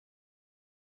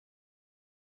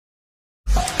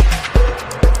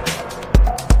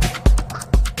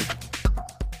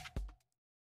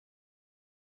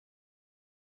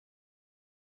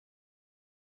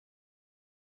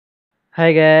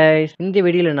Hi guys! இந்த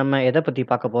வீடியோல நம்ம எத பத்தி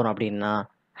பார்க்க போறோம் அப்டின்னா,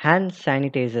 ஹேண்ட்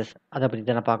சானிடைசர்ஸ் அத பத்தி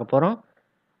தான பார்க்க போறோம்.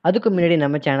 அதுக்கு முன்னாடி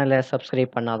நம்ம சேனல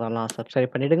சப்ஸ்கிரைப் பண்ணாதவங்கலாம்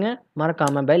சப்ஸ்கிரைப் பண்ணிடுங்க.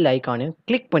 மறக்காம பெல் ஐகானையும்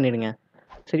கிளிக் பண்ணிடுங்க.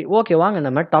 சரி, ஓகே, வாங்க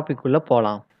நம்ம டாபிக் உள்ள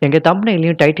போலாம். எங்க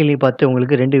தம்ப்நெயிலையும் டைட்டிலையும் பார்த்து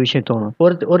உங்களுக்கு 2 விஷயம் தோணும்.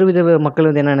 ஒரு வித மக்கள்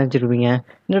வந்து என்ன நெனச்சிருப்பீங்க,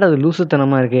 "என்னடா இது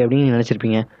லூசுத்தனமா இருக்கு" அப்டின்னு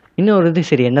நெனச்சிருப்பீங்க. இன்னொரு இது,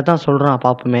 "சரி என்னதான் சொல்றான்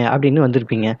பார்ப்போமே" அப்டின்னு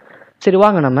வந்திருப்பீங்க. சரி,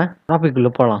 வாங்க நம்ம டாபிக் உள்ள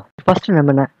போலாம். ஃபர்ஸ்ட்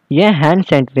நம்ம ஏன் ஹேண்ட்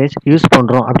சானிடைசர் யூஸ்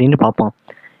பண்றோம் அப்டின்னு பார்ப்போம்.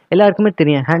 எல்லாருக்குமே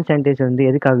தெரியும் ஹேண்ட் சானிடைசர் வந்து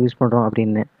எதுக்காக யூஸ் பண்ணுறோம்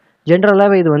அப்படின்னு.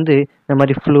 ஜென்ரலாகவே இது வந்து இந்த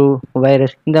மாதிரி ஃப்ளூ,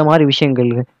 வைரஸ் இந்த மாதிரி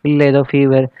விஷயங்கள், இல்லை ஏதோ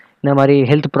ஃபீவர், இந்த மாதிரி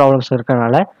ஹெல்த் ப்ராப்ளம்ஸ்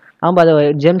இருக்கறனால நம்ம அதை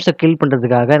ஜெம்ஸை கில்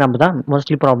பண்ணுறதுக்காக நம்ம தான்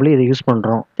மோஸ்ட்லி ப்ராப்ளம் இதை யூஸ்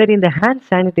பண்ணுறோம். சரி, இந்த ஹேண்ட்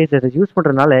சானிடைசரை யூஸ்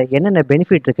பண்ணுறதுனால என்னென்ன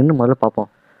பெனிஃபிட் இருக்குன்னு முதல்ல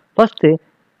பார்ப்போம். ஃபர்ஸ்ட்டு,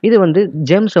 இது வந்து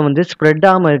ஜெம்ஸை வந்து ஸ்ப்ரெட்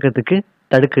ஆகாமல் இருக்கிறதுக்கு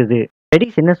தடுக்குது.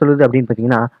 ஸ்டடீஸ் என்ன சொல்லுது அப்படின்னு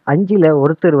பார்த்தீங்கன்னா, 5ல்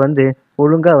ஒருத்தர் வந்து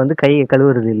ஒழுங்காக வந்து கையை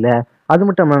கழுவுறது இல்லை. அது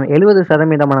மட்டும் இல்லாமல்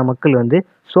 70% மக்கள் வந்து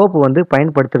சோப்பு வந்து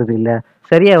பயன்படுத்துறது இல்லை,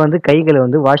 சரியா வந்து கைகளை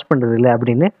வந்து வாஷ் பண்றது இல்லை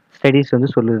அப்படின்னு ஸ்டடீஸ் வந்து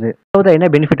சொல்லுது. அதாவது என்ன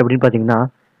பெனிஃபிட் அப்படின்னு பார்த்தீங்கன்னா,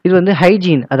 இது வந்து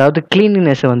ஹைஜீன், அதாவது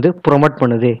கிளீனினஸை வந்து ப்ரொமோட்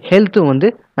பண்ணுது, ஹெல்த்தும் வந்து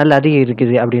நல்ல அதிகம்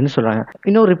இருக்குது அப்படின்னு சொல்றாங்க.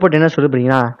 இன்னொரு ரிப்போர்ட் என்ன சொல்லுது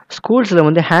பார்த்தீங்கன்னா, ஸ்கூல்ஸில்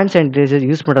வந்து ஹேண்ட் சானிடைசர்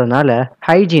யூஸ் பண்ணுறதுனால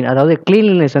ஹைஜீன், அதாவது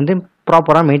கிளீனினஸ் வந்து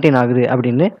ப்ராப்பராக மெயின்டைன் ஆகுது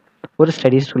அப்படின்னு ஒரு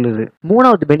ஸ்டடீஸ் சொல்லுது.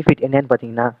 3வது பெனிஃபிட் என்னன்னு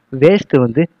பார்த்தீங்கன்னா, வேஸ்ட்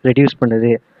வந்து ரெடியூஸ்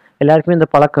பண்ணுது. எல்லாருக்குமே இந்த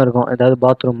பழக்கம் இருக்கும், ஏதாவது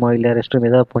பாத்ரூமோ இல்லை ரெஸ்ட் ரூம்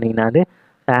ஏதாவது போனீங்கன்னா அது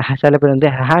சில பேர் வந்து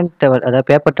ஹேண்ட் டவல், அதாவது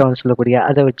பேப்பர் டவல் சொல்லக்கூடிய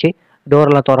அதை வச்சு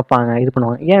டோரெல்லாம் திறப்பாங்க, இது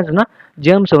பண்ணுவாங்க. ஏன் சொன்னால்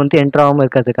ஜேர்ம்ஸை வந்து என்ட்ரு ஆகாமல்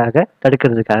இருக்கிறதுக்காக,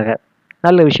 தடுக்கிறதுக்காக.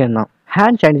 நல்ல விஷயம்தான்.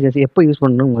 ஹேண்ட் சானிடைசர்ஸ் எப்போ யூஸ்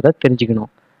பண்ணணுங்கிறத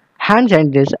தெரிஞ்சுக்கணும். ஹேண்ட்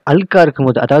சானிடைசர் அழுக்காக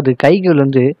இருக்கும்போது, அதாவது கைகள்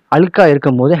வந்து அழுக்காக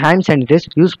இருக்கும்போது ஹேண்ட்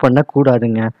சானிடைசர் யூஸ்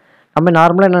பண்ணக்கூடாதுங்க. நம்ம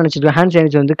நார்மலாக என்ன நினச்சிருக்கோம், ஹேண்ட்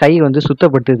சானிடைசர் வந்து கை வந்து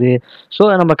சுத்தப்படுத்துது, ஸோ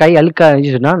நம்ம கை அழுக்காக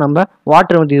இருந்துச்சுன்னா நம்ம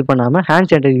வாட்டர் வந்து இது பண்ணாமல் ஹேண்ட்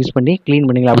சானிடைசர் யூஸ் பண்ணி க்ளீன்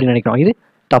பண்ணிக்கலாம் அப்படின்னு நினைக்கிறோம். இது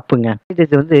தப்புங்க.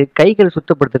 சானிடைசர் வந்து கைகள்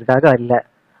சுத்தப்படுத்துறதுக்காக இல்லை,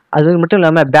 அது மட்டும்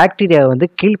இல்லாமல் பாக்டீரியா வந்து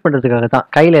கில் பண்ணுறதுக்காக தான்.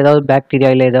 கையில் ஏதாவது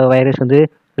பாக்டீரியா இல்லை ஏதாவது வைரஸ் வந்து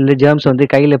இல்லை ஜெர்ம்ஸ் வந்து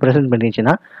கையில் ப்ரெசென்ட்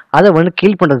பண்ணிச்சுன்னா அதை வந்து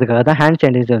கில் பண்ணுறதுக்காக தான் ஹேண்ட்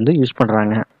சானிடைசர் வந்து யூஸ்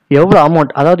பண்ணுறாங்க. எவ்வளோ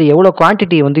அமௌண்ட், அதாவது எவ்வளோ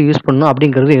குவான்டிட்டி வந்து யூஸ் பண்ணணும்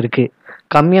அப்படிங்கிறது இருக்குது.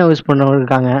 கம்மியாக யூஸ் பண்ணுறவங்க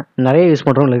இருக்காங்க, நிறைய யூஸ்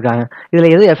பண்ணுறவங்க இருக்காங்க.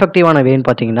 இதில் எது எஃபெக்டிவான வேன்னு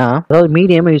பார்த்தீங்கன்னா, அதாவது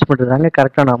மீடியமாக யூஸ் பண்ணுறதாங்க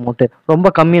கரெக்டான அமௌண்ட்டு. ரொம்ப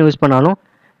கம்மியாக யூஸ் பண்ணாலும்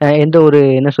எந்த ஒரு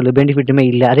என்ன சொல்லுது பெனிஃபிட்டுமே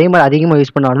இல்லை. அதே மாதிரி அதிகமாக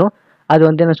யூஸ் பண்ணாலும் அது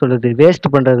வந்து என்ன சொல்கிறது, வேஸ்ட்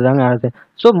பண்ணுறது தாங்க ஆகுது.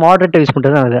 ஸோ மாடரேட்டாக யூஸ்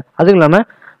பண்ணுறது தான் ஆகுது. அதுவும் இல்லாமல்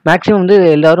மேக்ஸிமம் வந்து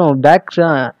எல்லாரும் பேக்ஸ்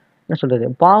என்ன சொல்கிறது,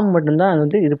 பாம் மட்டும்தான்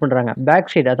வந்து இது பண்ணுறாங்க.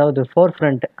 பேக் சைடு, அதாவது ஃபோர்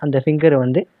ஃப்ரண்ட் அந்த ஃபிங்கரை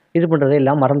வந்து இது பண்ணுறதே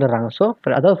எல்லாம் மறந்துடுறாங்க. ஸோ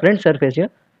அதாவது ஃப்ரண்ட்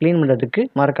சர்ஃபேஸையும் க்ளீன் பண்ணுறதுக்கு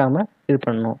மறக்காமல் இது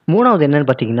பண்ணணும். 3வது என்னன்னு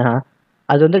பார்த்தீங்கன்னா,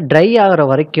 அது வந்து ட்ரை ஆகிற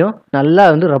வரைக்கும் நல்லா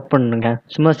வந்து ரப் பண்ணணுங்க.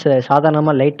 சும்மா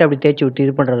சாதாரணமாக லைட்டாக அப்படி தேய்ச்சி விட்டு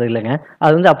இது பண்ணுறது இல்லைங்க.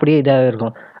 அது வந்து அப்படியே இதாக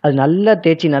இருக்கும். அது நல்லா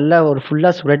தேய்ச்சி நல்லா ஒரு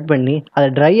ஃபுல்லாக ஸ்ப்ரெட் பண்ணி அது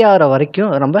ட்ரை ஆகிற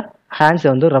வரைக்கும் நம்ம ஹேண்ட்ஸை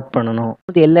வந்து ரப் பண்ணணும்.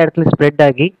 அது எல்லா இடத்துலையும் ஸ்ப்ரெட்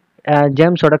ஆகி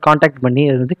ஜேர்ம்ஸோட காண்டாக்ட் பண்ணி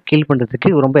அது வந்து கில் பண்ணுறதுக்கு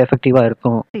ரொம்ப எஃபெக்டிவாக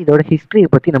இருக்கும். இதோட ஹிஸ்ட்ரியை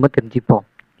பற்றி நம்ம தெரிஞ்சுப்போம்.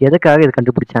 எதுக்காக இது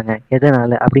கண்டுபிடிச்சாங்க,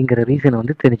 எதனால் அப்படிங்கிற ரீசனை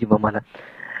வந்து தெரிஞ்சுப்போம்.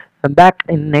 பேக்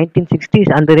இன்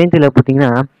 1960s அந்த ரேஞ்சில்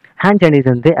பார்த்தீங்கன்னா ஹேண்ட்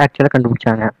சானிடைசர் வந்து ஆக்சுவலாக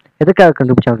கண்டுபிடிச்சாங்க. எதுக்காக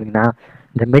கண்டுபிடிச்சாங்க அப்படின்னா,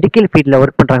 இந்த மெடிக்கல் ஃபீல்டில்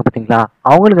ஒர்க் பண்ணுறாங்க பார்த்தீங்களா,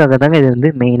 அவங்களுக்காக தாங்க இது வந்து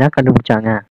மெயினாக கண்டுபிடிச்சாங்க.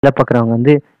 வேலை பார்க்குறவங்க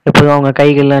வந்து எப்போதும் அவங்க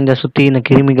கைகளில் இந்த சுற்றி இந்த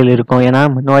கிருமிகள் இருக்கும், ஏன்னா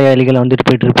நோயாளிகள் வந்துட்டு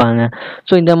போயிட்டு இருப்பாங்க.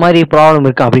 ஸோ இந்த மாதிரி ப்ராப்ளம்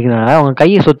இருக்குது அப்படிங்கிறனால அவங்க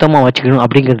கையை சுத்தமாக வச்சுக்கணும்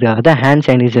அப்படிங்கிறதுக்காக தான் ஹேண்ட்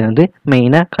சானிடைசர் வந்து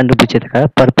மெயினாக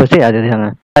கண்டுபிடிச்சதுக்காக பர்பஸே அதுதாங்க.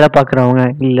 வேலை பார்க்குறவங்க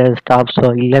இல்லை ஸ்டாஃப்ஸோ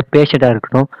இல்லை பேஷண்ட்டாக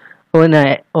இருக்கட்டும்,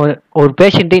 ஒரு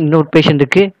பேஷண்ட்டு இன்னொரு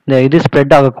பேஷண்ட்டுக்கு இந்த இது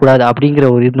ஸ்ப்ரெட் ஆகக்கூடாது அப்படிங்கிற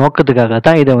ஒரு நோக்கத்துக்காக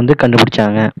தான் இதை வந்து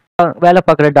கண்டுபிடிச்சாங்க. வேலை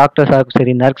பார்க்குற டாக்டர்ஸாக இருக்கட்டும்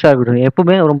சரி, நர்ஸாக இருக்கட்டும்,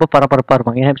 எப்பவுமே ரொம்ப பரபரப்பாக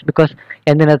இருப்பாங்க. ஏன்னா பிகாஸ்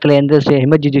எந்த நேரத்தில் எந்த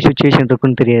எமர்ஜென்சி சுச்சுவேஷன்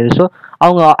இருக்குன்னு தெரியாது. ஸோ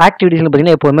அவங்க ஆக்டிவிட்டீஸ்னு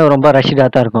பார்த்தீங்கன்னா எப்போவுமே ரொம்ப ரஷ்டாக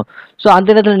தான் இருக்கும். ஸோ அந்த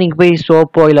நேரத்தில் நீங்கள் போய்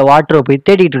சோப்போ இல்லை வாட்டரோ போய்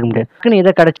தேடிட்டு இருக்க முடியாது,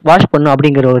 இதை கிடச்சி வாஷ் பண்ணும்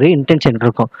அப்படிங்கிற ஒரு இன்டென்ஷன்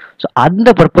இருக்கும். ஸோ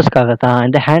அந்த பர்பஸ்க்காக தான்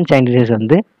இந்த ஹேண்ட் சானிடைசர்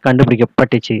வந்து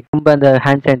கண்டுபிடிக்கப்பட்டுச்சு. ரொம்ப இந்த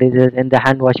ஹேண்ட் சானிடைசர், இந்த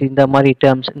ஹேண்ட் வாஷ், இந்த மாதிரி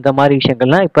டேர்ம்ஸ், இந்த மாதிரி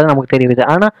விஷயங்கள்லாம் இப்போ தான் நமக்கு தெரியுது.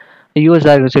 ஆனால்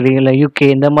யூஎஸ்ஆ சொல்லி இல்லை யூகே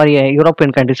இந்த மாதிரி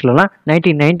யூரோப்பியன் கண்ட்ரீஸ்லாம்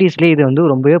 1990ஸ்லேயே இது வந்து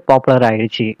ரொம்பவே பாப்புலர்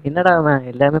ஆகிடுச்சு. என்னடா அவன்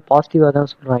எல்லாமே பாசிட்டிவாக தான்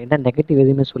சொல்கிறான், என்ன நெகட்டிவ்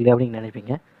எதுவுமே சொல்லி அப்படின்னு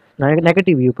நினைப்பீங்க.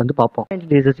 நெகட்டிவ் வியூ வந்து பார்ப்போம்.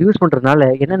 சானிடைசர்ஸ் யூஸ் பண்ணுறதுனால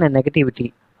என்னென்ன நெகட்டிவிட்டி,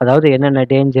 அதாவது என்னென்ன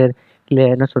டேஞ்சர் இல்லை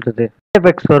என்ன சொல்கிறது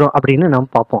எஃபெக்ட்ஸ் வரும் அப்படின்னு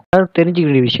நம்ம பார்ப்போம். அதாவது தெரிஞ்சுக்க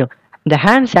வேண்டிய விஷயம், இந்த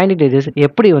ஹேண்ட் சானிடைசர்ஸ்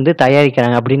எப்படி வந்து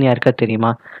தயாரிக்கிறாங்க அப்படின்னு யாருக்கா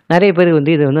தெரியுமா? நிறைய பேர்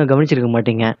வந்து இதை வந்து கவனிச்சிருக்க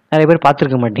மாட்டீங்க, நிறைய பேர்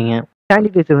பார்த்துருக்க மாட்டீங்க.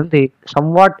 சானிடைசர் வந்து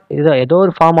சம்வாட் ஏதோ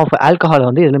ஒரு ஃபார்ம் ஆஃப் ஆல்கஹாலை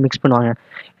வந்து இதில் மிக்ஸ் பண்ணுவாங்க.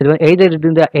 இது வந்து எய்தர்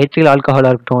இந்த எத்தில்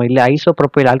ஆல்கஹாலாக இருக்கட்டும், இல்லை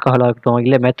ஐசோப்ரோபைல் ஆல்கஹாலாக இருக்கட்டும்,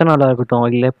 இல்லை மெத்தனாலாக இருக்கட்டும்,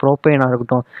 இல்லை ப்ரோப்பேனாக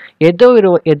இருக்கட்டும்,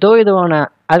 ஏதோ விதமான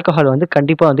ஆல்கஹால் வந்து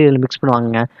கண்டிப்பாக வந்து இதில் மிக்ஸ்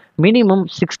பண்ணுவாங்க. மினிமம்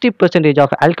 60%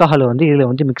 ஆஃப் ஆல்கஹாலை வந்து இதில்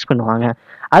வந்து மிக்ஸ் பண்ணுவாங்க.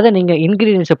 அதை நீங்கள்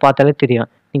இன்க்ரீடியன்ஸை பார்த்தாலே தெரியும்.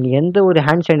 நீங்கள் எந்த ஒரு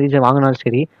ஹேண்ட் சானிடைசர் வாங்கினாலும்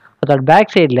சரி, அதோட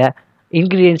பேக் சைடில்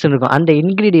இன்கிரீடியன்ட்ஸ் இருக்கும். அந்த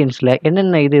இன்கிரீடியன்ட்ஸ்ல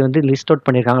என்னென்ன இது வந்து லிஸ்ட் அவுட்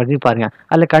பண்ணியிருக்காங்க அப்படின்னு பாருங்க.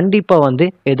 அதுல கண்டிப்பா வந்து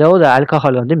ஏதாவது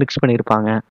ஆல்கஹால் வந்து மிக்ஸ் பண்ணியிருப்பாங்க.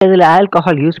 இதுல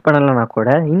ஆல்கஹால் யூஸ் பண்ணலன்னா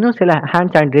கூட இன்னும் சில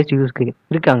ஹேண்ட் சானிடைசர் யூஸ்க்கு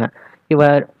இருக்காங்க.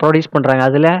 இவ ப்ரொடியூஸ் பண்றாங்க.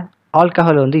 அதுல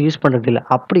ஆல்கஹால் வந்து யூஸ் பண்றது இல்ல.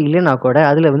 அப்படி இல்லைன்னா கூட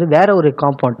அதுல வந்து வேற ஒரு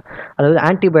காம்பவுண்ட், அதாவது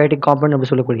ஆன்டிபயோட்டிக் காம்பவுண்ட் அப்படி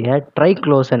சொல்லக்கூடிய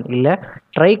ட்ரைக்ளோசன் இல்ல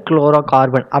ட்ரைக்ளோரோ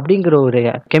கார்பன் அப்படிங்கிற ஒரு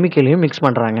கெமிக்கலையும் மிக்ஸ்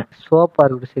பண்றாங்க. சோப்பா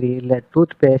இருக்கட்டும் சரி, இல்ல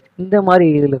டூத் பேஸ்ட் இந்த மாதிரி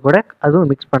இதுல கூட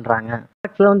அதுவும் மிக்ஸ் பண்றாங்க.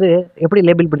 ப்ராடக்ட்ஸ்ல வந்து எப்படி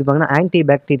லேபிள் பண்ணிப்பாங்கன்னா ஆன்டி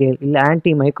பாக்டீரியல் இல்ல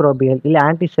ஆன்டி மைக்ரோபியல் இல்ல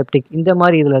ஆன்டிசெப்டிக் இந்த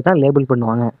மாதிரி இதுல தான் லேபிள்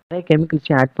பண்ணுவாங்க. நிறைய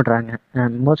கெமிக்கல்ஸையும் ஆட் பண்றாங்க.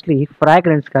 மோஸ்ட்லி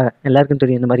ஃப்ராக்ரன்ஸ்க்காக எல்லாருக்கும்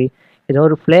தெரியும். இந்த மாதிரி ஏதோ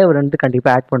ஒரு ஃப்ளேவர் வந்து கண்டிப்பா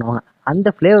ஆட் பண்ணுவாங்க. அந்த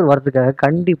ஃப்ளேவர் வரதுக்காக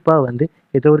கண்டிப்பா வந்து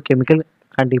ஏதோ ஒரு கெமிக்கல்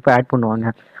கண்டிப்பா ஆட் பண்ணுவாங்க.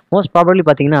 மோஸ்ட் ப்ராபப்லி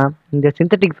பாத்தீங்கன்னா இந்த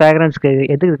சிந்தட்டிக் ஃப்ராக்ரன்ஸ்க்கு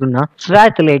எது இருக்குன்னா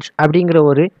ஸ்ட்ராத்தலைட்ஸ் அப்படிங்கிற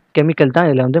ஒரு கெமிக்கல் தான்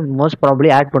இதுல வந்து மோஸ்ட்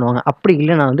ப்ராபப்லி ஆட் பண்ணுவாங்க. அப்படி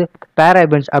இல்லைன்னா வந்து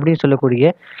பேராபென்ஸ் அப்படின்னு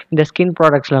சொல்லக்கூடிய இந்த ஸ்கின்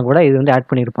ப்ராடக்ட்ஸ்லாம் கூட இது வந்து ஆட்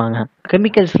பண்ணியிருப்பாங்க.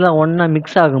 கெமிக்கல்ஸ்லாம் ஒன்னா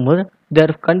மிக்ஸ் ஆகும்போது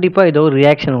கண்டிப்பா ஏதோ ஒரு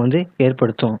ரியாக்ஷன் வந்து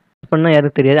ஏற்படுத்தும். பண்ணா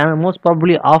யாருக்கு தெரியாது. ஆனா மோஸ்ட்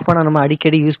ப்ராபப்லி ஆஃப் ஆனா நம்ம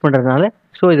அடிக்கடி யூஸ் பண்றதுனால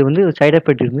ஸோ இது வந்து சைட்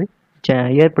எஃபெக்ட் இருந்து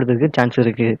ஏற்படுறதுக்கு சான்ஸ்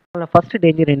இருக்கு. ஃபர்ஸ்ட்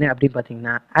டேஞ்சர் என்ன அப்படின்னு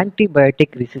பார்த்தீங்கன்னா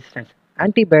ஆன்டிபயோட்டிக் ரெசிஸ்டன்ஸ்.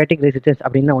 ஆன்டிபயோட்டிக் ரெசிஸ்டன்ஸ்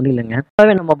அப்படின்னா ஒன்றும் இல்லைங்க.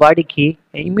 இப்போவே நம்ம பாடிக்கு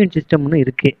இம்யூன் சிஸ்டம்னு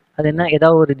இருக்கு. அது என்ன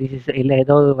ஏதாவது ஒரு டிசீஸ் இல்லை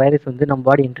ஏதாவது ஒரு வைரஸ் வந்து நம்ம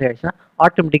பாடி என்ட்ரி ஆயிடுச்சுன்னா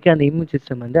ஆட்டோமேட்டிக்காக அந்த இம்யூன்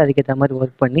சிஸ்டம் வந்து அதுக்கேற்ற மாதிரி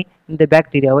ஒர்க் பண்ணி இந்த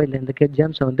பாக்டீரியாவோ இல்லை இந்த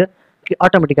ஜெர்ம்ஸை வந்து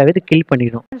ஆட்டோமேட்டிக்காகவே இது கில்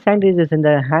பண்ணிடும். சானிடைசர்ஸ்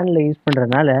இந்த ஹேண்டில் யூஸ்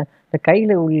பண்ணுறதுனால இந்த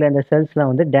கையில் உள்ள அந்த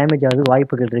செல்ஸ்லாம் வந்து டேமேஜ் ஆகுது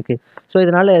வாய்ப்புகள் இருக்கு. ஸோ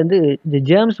இதனால வந்து இந்த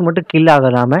ஜெர்ம்ஸ் மட்டும் கில்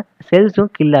ஆகாம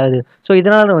செல்ஸும் கில் ஆகுது. ஸோ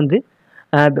இதனால வந்து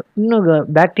இன்னும்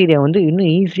பாக்டீரியா வந்து இன்னும்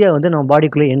ஈஸியாக வந்து நம்ம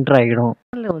பாடிக்குள்ளே என்ட்ரு ஆகிடும்.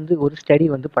 அதில் வந்து ஒரு ஸ்டடி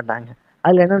வந்து பண்ணாங்க.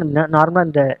 அதில் என்னன்னா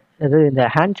நார்மலாக இந்த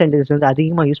ஹேண்ட் சானிடைசர்ஸ் வந்து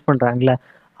அதிகமாக யூஸ் பண்ணுறாங்களே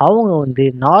அவங்க வந்து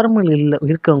நார்மல்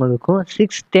இருக்கவங்களுக்கும்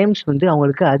 6 டைம்ஸ் வந்து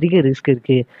அவங்களுக்கு அதிக ரிஸ்க்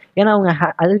இருக்கு. ஏன்னா அவங்க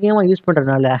அதிகமாக யூஸ்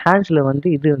பண்ணுறதுனால ஹேண்ட்ஸில் வந்து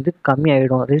இது வந்து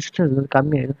கம்மியாயிடும், ரெசிஸ்டன்ஸ் வந்து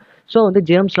கம்மியாயிடும். ஸோ வந்து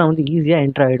ஜெர்ம்ஸ்லாம் வந்து ஈஸியாக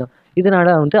என்ட்ரு ஆகிடும்.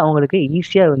 இதனால வந்து அவங்களுக்கு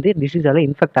ஈஸியாக வந்து டிசீஸால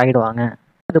இன்ஃபெக்ட் ஆகிடுவாங்க.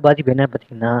 அது பாதிப்பு என்ன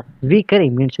பார்த்தீங்கன்னா வீக்கர்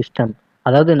இம்யூன் சிஸ்டம்.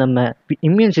 அதாவது நம்ம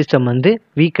இம்யூன் சிஸ்டம் வந்து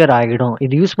வீக்கர் ஆகிடும்.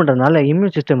 இது யூஸ் பண்ணுறதுனால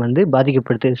இம்யூன் சிஸ்டம் வந்து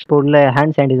பாதிக்கப்படுது. இப்போ உள்ள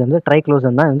ஹேண்ட் சானிடைசர் வந்து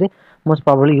ட்ரைக்ளோசன் தான் வந்து மோஸ்ட்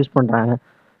ப்ராபப்லி யூஸ் பண்ணுறாங்க.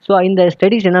 ஸோ இந்த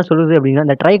ஸ்டடிஸ் என்ன சொல்லுது அப்படின்னா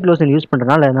இந்த ட்ரைக்ளோசன் யூஸ்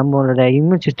பண்ணுறதுனால நம்மளோட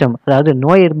இம்யூன் சிஸ்டம் அதாவது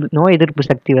நோய் எதிர்ப்பு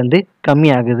சக்தி வந்து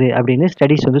கம்மியாகுது அப்படின்னு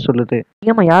ஸ்டடிஸ் வந்து சொல்லுது.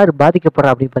 அதிகமாக யார்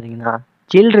பாதிக்கப்படுறா அப்படின்னு பார்த்தீங்கன்னா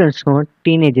சில்ட்ரன்ஸும்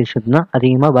டீனேஜர்ஸும் தான்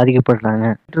அதிகமாக பாதிக்கப்படுறாங்க.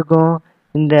 இருக்கும்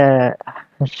இந்த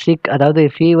சிக் அதாவது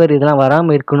ஃபீவர் இதெல்லாம்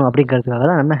வராமல் இருக்கணும் அப்படிங்கிறதுக்காக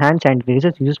தான் நம்ம ஹேண்ட்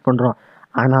சானிடைசர்ஸ் யூஸ் பண்ணுறோம்.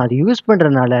 ஆனால் அது யூஸ்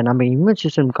பண்ணுறதுனால நம்ம இம்யூன்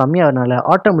சிஸ்டம் கம்மியாகிறதுனால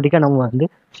ஆட்டோமேட்டிக்காக நம்ம வந்து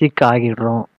சிக்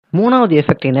ஆகிடுறோம். மூணாவது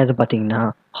எஃபெக்ட் என்னது பார்த்தீங்கன்னா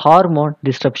ஹார்மோன்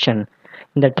டிஸ்டர்ப்ஷன்.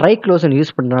 இந்த ட்ரைக்ளோசன்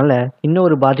யூஸ் பண்ணுறதுனால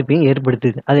இன்னொரு பாதிப்பையும்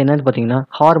ஏற்படுத்துது. அது என்னன்னு பார்த்தீங்கன்னா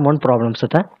ஹார்மோன் ப்ராப்ளம்ஸை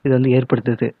தான் இது வந்து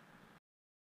ஏற்படுத்துது.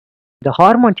 இந்த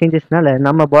ஹார்மோன் சேஞ்சஸ்னால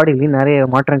நம்ம பாடியிலையும் நிறைய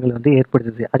மாற்றங்கள் வந்து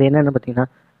ஏற்படுத்துது. அது என்னென்னு பார்த்தீங்கன்னா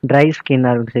ட்ரை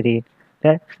ஸ்கின்னாக இருக்கும் சரி,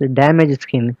 டேமேஜ்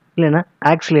ஸ்கின் இல்லைன்னா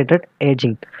ஆக்சிலேட்டட்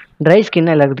ஏஜிங். ட்ரை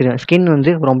ஸ்கின்னா எல்லாருக்கும் தெரியும். ஸ்கின்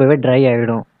வந்து ரொம்பவே ட்ரை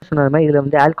ஆகிடும். சொன்ன மாதிரி இதில்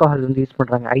வந்து ஆல்கஹால் வந்து யூஸ்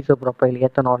பண்ணுறாங்க. ஐசோப்ரோப்பைல்,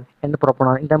 எத்தனால்,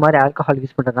 எண்டோப்ரோப்பனால் இந்த மாதிரி ஆல்கஹால்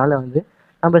யூஸ் பண்ணுறதுனால வந்து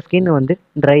நம்ம ஸ்கின் வந்து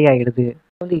ட்ரை ஆகிடுது.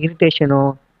 வந்து இரிட்டேஷனோ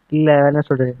இல்லை என்ன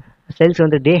சொல்கிறது செல்ஸ்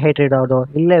வந்து டீஹைட்ரேட் ஆகுதோ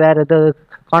இல்லை வேறு ஏதாவது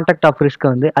கான்டாக்ட் ஆஃப்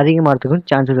ரிஸ்க் வந்து அதிகமாகிறதுக்கும்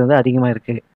சான்சஸ் வந்து அதிகமாக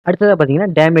இருக்குது. அடுத்ததாக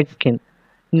பார்த்தீங்கன்னா டேமேஜ் ஸ்கின்.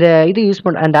 இந்த இது யூஸ்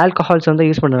பண்ண அந்த ஆல்கஹால்ஸ் வந்து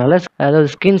யூஸ் பண்ணுறதுனால அதாவது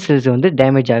ஸ்கின் செல்ஸ் வந்து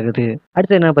டேமேஜ் ஆகுது.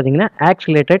 அடுத்து என்ன பார்த்தீங்கன்னா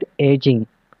ஆக்சிலேட்டட் ஏஜிங்.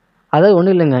 அதாவது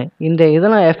ஒன்றும் இல்லைங்க, இந்த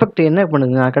இதெல்லாம் எஃபெக்ட் என்ன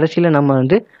பண்ணுதுன்னா கடைசியில் நம்ம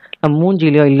வந்து நம்ம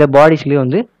மூஞ்சிலையோ இல்லை பாடிஸ்லையோ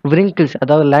வந்து விரிங்கிள்ஸ்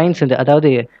அதாவது லைன்ஸ் வந்து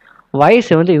அதாவது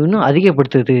வயசை வந்து இன்னும்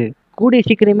அதிகப்படுத்துது. கூடிய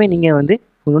சீக்கிரமே நீங்கள் வந்து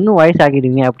இன்னும்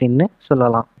வயசாகிடுவீங்க அப்படின்னு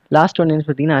சொல்லலாம். லாஸ்ட் ஒன் என்ன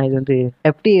பார்த்தீங்கன்னா இது வந்து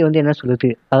எஃப்டிஏ வந்து என்ன சொல்லுது,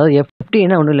 அதாவது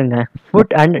எஃப்டிஏன்னா ஒன்றும் இல்லைங்க,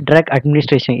 ஃபுட் அண்ட் ட்ரக்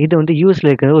அட்மினிஸ்ட்ரேஷன். இது வந்து யூஎஸ்ல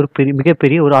இருக்கிற ஒரு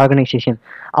மிகப்பெரிய ஒரு ஆர்கனைசேஷன்.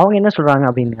 அவங்க என்ன சொல்கிறாங்க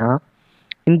அப்படின்னா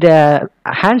இந்த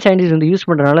ஹேண்ட் சானிடைசர் வந்து யூஸ்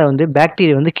பண்ணுறதுனால வந்து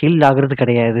பாக்டீரியா வந்து கில் ஆகுறது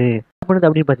கிடையாது. பண்ணுது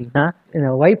அப்படின்னு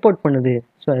பார்த்தீங்கன்னா வைப் அவுட் பண்ணுது.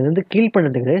 ஸோ அது வந்து கில்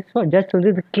பண்ணுறதுக்கு ஸோ ஜஸ்ட்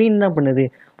வந்து இது க்ளீன் தான் பண்ணுது.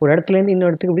 ஒரு இடத்துலேருந்து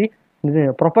இன்னொரு இடத்துக்கு இப்படி இது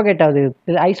ப்ரொபகேட் ஆகுது,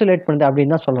 இது ஐசோலேட் பண்ணுது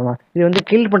அப்படின்னு தான் சொல்லலாம். இது வந்து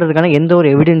கில் பண்ணுறதுக்கான எந்த ஒரு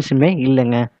எவிடன்ஸுமே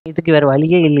இல்லைங்க. இதுக்கு வேறு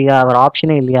வழியே இல்லையா, வேறு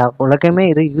ஆப்ஷனே இல்லையா, உலகமே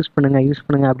இதை யூஸ் பண்ணுங்க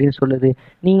அப்படின்னு சொல்லுது.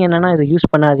 நீங்கள் என்னென்னா இதை யூஸ்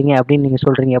பண்ணாதீங்க அப்படின்னு நீங்கள்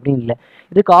சொல்கிறீங்க அப்படின்னு இல்லை.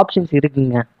 இதுக்கு ஆப்ஷன்ஸ்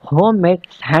இருக்குங்க. ஹோம் மேட்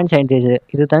ஹேண்ட் சானிடைசர்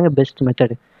இது தாங்க பெஸ்ட்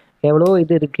மெத்தடு. எவ்வளோ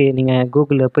இது இருக்குது. நீங்கள்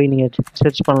கூகுளில் போய் நீங்கள்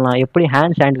சர்ச் பண்ணலாம் எப்படி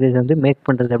ஹேண்ட் சானிடைசர் வந்து மேக்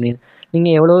பண்ணுறது அப்படின்னு.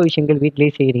 நீங்கள் எவ்வளோ விஷயங்கள்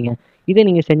வீட்டிலேயே செய்கிறீங்க. இதை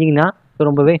நீங்கள் செஞ்சீங்கன்னா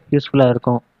ரொம்பவே யூஸ்ஃபுல்லாக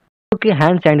இருக்கும்.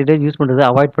 ஹேண்ட் சானிடைசர் யூஸ் பண்ணுறதை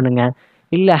அவாய்ட் பண்ணுங்கள்.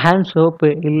 இல்லை ஹேண்ட் சோப்பு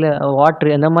இல்லை வாட்ரு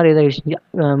அந்த மாதிரி எதாவது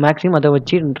மேக்ஸிமம் அதை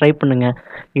வச்சு ட்ரை பண்ணுங்கள்.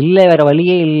 இல்லை வேறு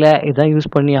வழியே இல்லை இதான் யூஸ்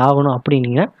பண்ணி ஆகணும்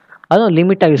அப்படின்னீங்க அதுவும்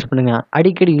லிமிட்டாக யூஸ் பண்ணுங்கள்.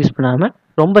 அடிக்கடி யூஸ் பண்ணாமல்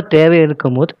ரொம்ப தேவை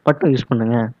இருக்கும் போது மட்டும் யூஸ்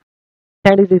பண்ணுங்கள்.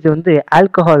 சானிடைசர் வந்து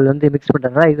ஆல்கஹால் வந்து மிக்ஸ்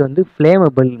பண்ணுறதுனால இது வந்து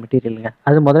ஃப்ளேமபிள் மெட்டீரியலுங்க.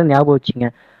 அது முதல்ல ஞாபகம் வச்சுங்க.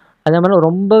 அதே மாரி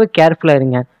ரொம்பவே கேர்ஃபுல்லா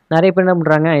இருங்க. நெறைய பேர் என்ன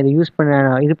பண்றாங்க, இத யூஸ் பண்ண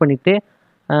இது பண்ணிட்டு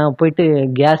போயிட்டு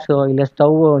கேஸோ இல்ல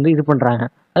ஸ்டவ்வோ வந்து இது பண்றாங்க.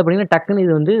 அது பார்த்தீங்கன்னா டக்குன்னு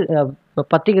இது வந்து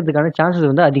பத்திக்கிறதுக்கான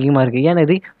சான்சஸ் வந்து அதிகமா இருக்கு. ஏன்னா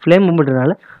இது ஃப்ளேம்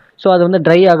மூமெண்ட்னால. ஸோ அது வந்து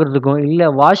ட்ரை ஆகுறதுக்கும், இல்ல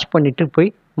வாஷ் பண்ணிட்டு போய்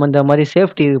இந்த மாரி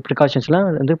சேஃப்டி ப்ரிகாஷன்ஸ்லாம்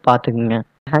வந்து பார்த்துக்கங்க.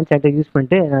 ஹேண்ட் சானிடைசர் யூஸ்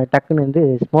பண்ணிட்டு டக்குன்னு வந்து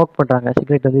ஸ்மோக் பண்றாங்க.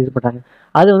 சிகரெட் வந்து இது பண்றாங்க.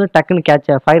 அது வந்து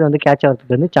டக்குன்னு ஃபயர் வந்து கேட்ச்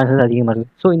ஆகுறதுக்கு வந்து சான்சஸ் அதிகமா இருக்கு.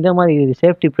 ஸோ இந்த மாரி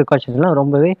சேஃப்டி ப்ரிகாஷன்ஸ்லாம்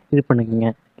ரொம்பவே இது பண்ணுங்கங்க.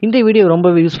 இந்த வீடியோ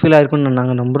ரொம்பவே யூஸ்ஃபுல்லா இருக்கும்னு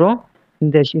நாங்க நம்புறோம்.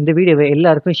 இந்த வீடியோவ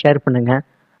எல்லாருக்கும் ஷேர் பண்ணுங்க.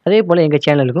 அதே போல எங்க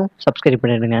சேனலுக்கும் சப்ஸ்கிரைப்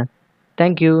பண்ணிடுங்க.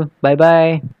 Thank you. Bye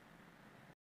bye.